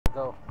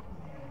Go.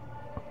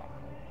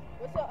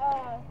 What's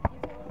up,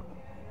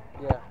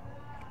 Yeah.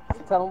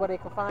 So tell them where they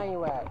can find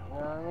you at. You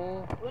know what I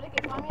mean? where they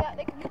can find me at?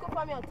 You can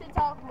find me on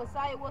TikTok,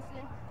 Messiah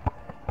Wilson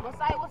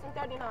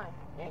 39.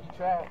 And you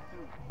trash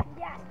too.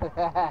 Yeah.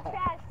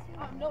 Trash too.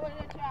 I'm nowhere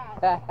near trash.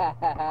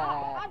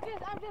 I'm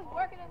just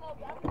working a little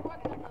bit.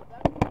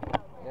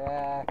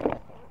 Yeah.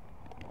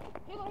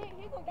 He gonna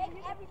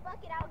Make every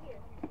bucket out here.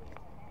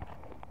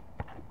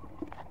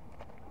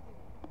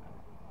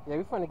 Yeah,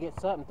 we finna get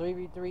something.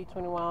 3v3,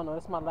 21. I don't know.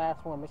 This is my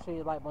last one. Make sure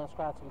you like,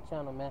 subscribe to the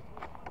channel, man.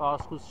 All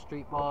exclusive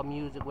street ball,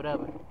 music,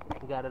 whatever.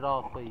 We got it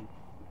all for you.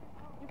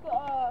 You could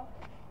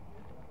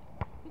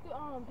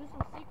do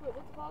some secret.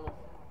 What's it called?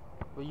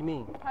 What you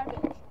mean? Private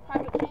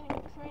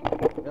training.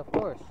 Yeah, of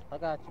course. I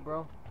got you,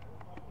 bro.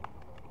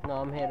 No,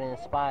 I'm here to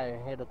inspire,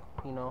 here to,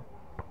 you know,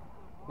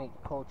 make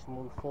the coach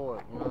move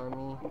forward. You know what I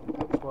mean?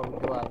 That's what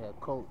we do out here,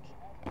 coach.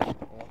 Yeah.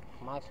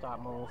 Might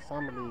start my own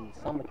summer league,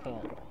 summer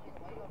camp.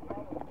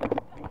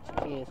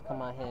 Kids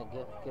come out here and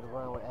get a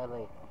run with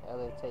LA.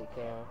 LA take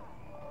care of them.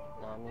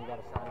 You know what I mean? You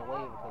gotta sign a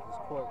waiver because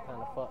this court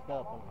kind of fucked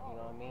up. And, you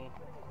know what I mean?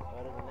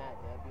 Other than that,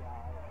 they'll be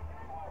alright.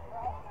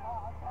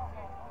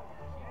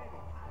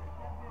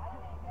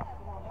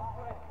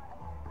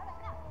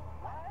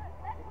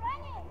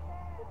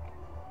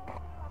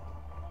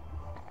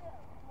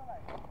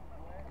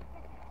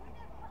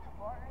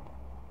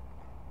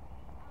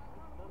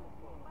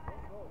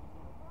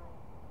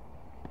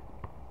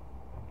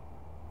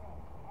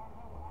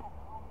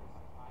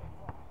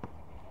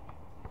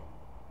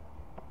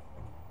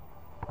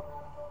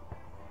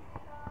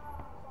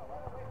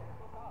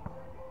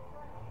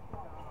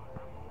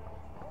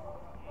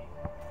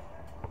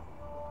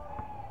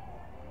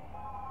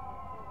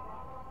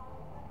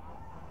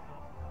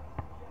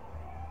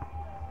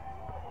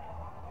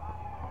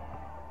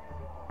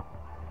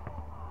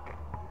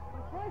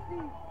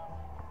 Pussy.